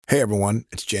Hey everyone,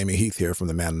 it's Jamie Heath here from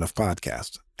the Man Enough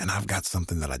Podcast, and I've got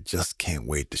something that I just can't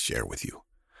wait to share with you.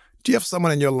 Do you have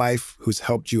someone in your life who's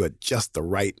helped you at just the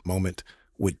right moment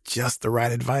with just the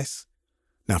right advice?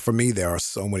 Now, for me, there are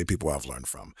so many people I've learned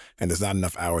from, and there's not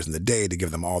enough hours in the day to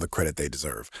give them all the credit they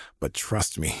deserve. But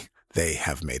trust me, they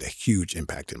have made a huge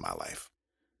impact in my life.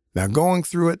 Now, Going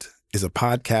Through It is a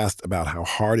podcast about how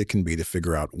hard it can be to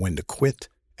figure out when to quit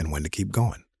and when to keep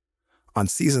going. On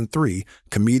Season 3,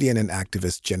 comedian and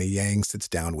activist Jenny Yang sits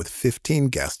down with 15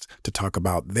 guests to talk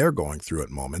about their going through it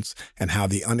moments and how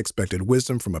the unexpected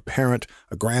wisdom from a parent,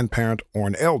 a grandparent, or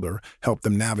an elder helped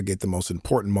them navigate the most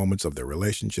important moments of their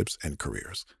relationships and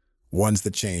careers, ones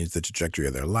that changed the trajectory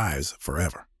of their lives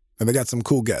forever. And they got some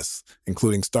cool guests,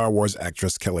 including Star Wars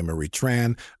actress Kelly Marie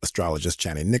Tran, astrologist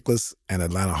Channing Nicholas, and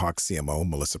Atlanta Hawks CMO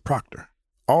Melissa Proctor.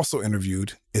 Also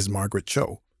interviewed is Margaret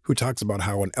Cho, who talks about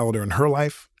how an elder in her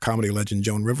life, comedy legend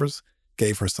Joan Rivers,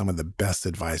 gave her some of the best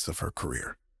advice of her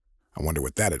career. I wonder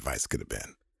what that advice could have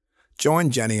been.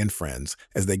 Join Jenny and friends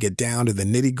as they get down to the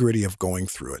nitty-gritty of going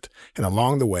through it, and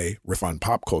along the way, riff on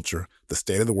pop culture, the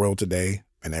state of the world today,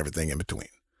 and everything in between.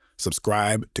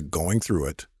 Subscribe to Going Through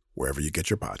It wherever you get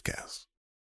your podcasts.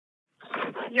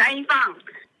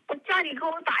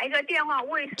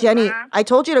 Jenny, I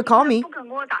told you to call me.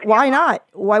 Why not?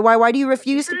 Why do you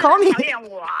refuse to call me?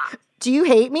 Do you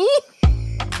hate me?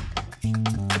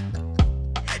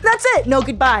 That's it. No,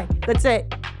 goodbye. That's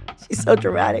it. She's so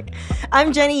dramatic.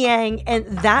 I'm Jenny Yang, and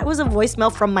that was a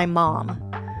voicemail from my mom.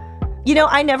 You know,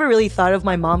 I never really thought of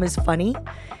my mom as funny.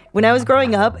 When I was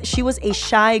growing up, she was a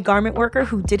shy garment worker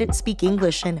who didn't speak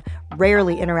English and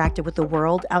rarely interacted with the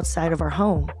world outside of our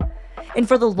home. And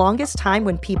for the longest time,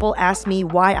 when people asked me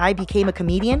why I became a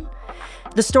comedian,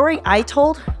 the story I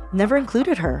told never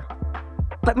included her.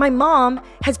 But my mom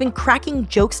has been cracking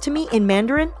jokes to me in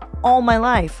Mandarin all my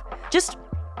life. Just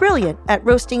brilliant at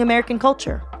roasting American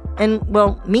culture. And,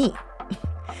 well, me.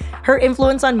 Her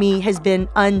influence on me has been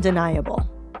undeniable.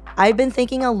 I've been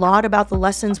thinking a lot about the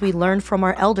lessons we learned from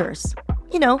our elders.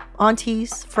 You know,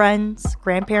 aunties, friends,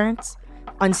 grandparents.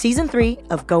 On Season 3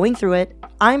 of Going Through It,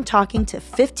 I'm talking to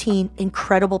 15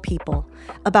 incredible people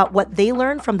about what they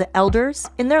learned from the elders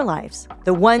in their lives,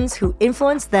 the ones who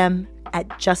influenced them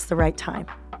at just the right time.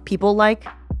 People like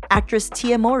actress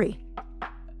Tia Mowry.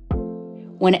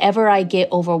 Whenever I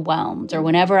get overwhelmed or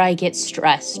whenever I get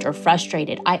stressed or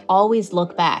frustrated, I always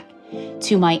look back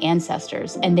to my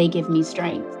ancestors and they give me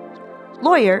strength.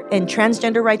 Lawyer and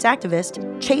transgender rights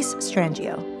activist Chase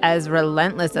Strangio. As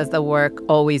relentless as the work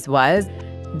always was,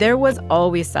 there was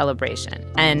always celebration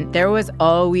and there was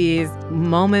always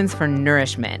moments for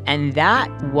nourishment. And that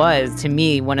was, to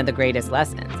me, one of the greatest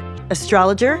lessons.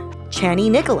 Astrologer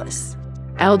Channing Nicholas.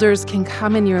 Elders can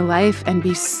come in your life and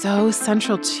be so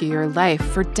central to your life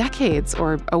for decades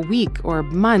or a week or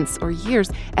months or years,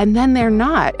 and then they're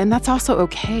not. And that's also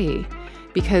okay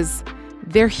because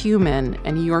they're human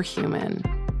and you're human.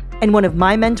 And one of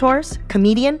my mentors,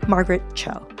 comedian Margaret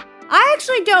Cho. I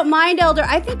actually don't mind elder.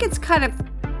 I think it's kind of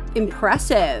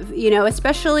impressive,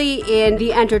 especially in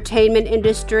the entertainment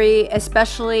industry,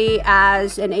 especially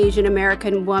as an Asian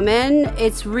American woman.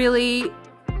 It's really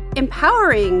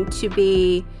empowering to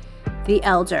be the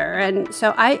elder. And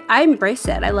so I embrace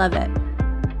it. I love it.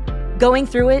 Going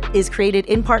Through It is created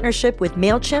in partnership with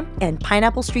Mailchimp and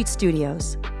Pineapple Street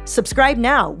Studios. Subscribe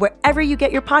now wherever you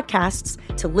get your podcasts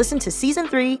to listen to Season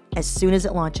 3 as soon as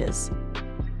it launches.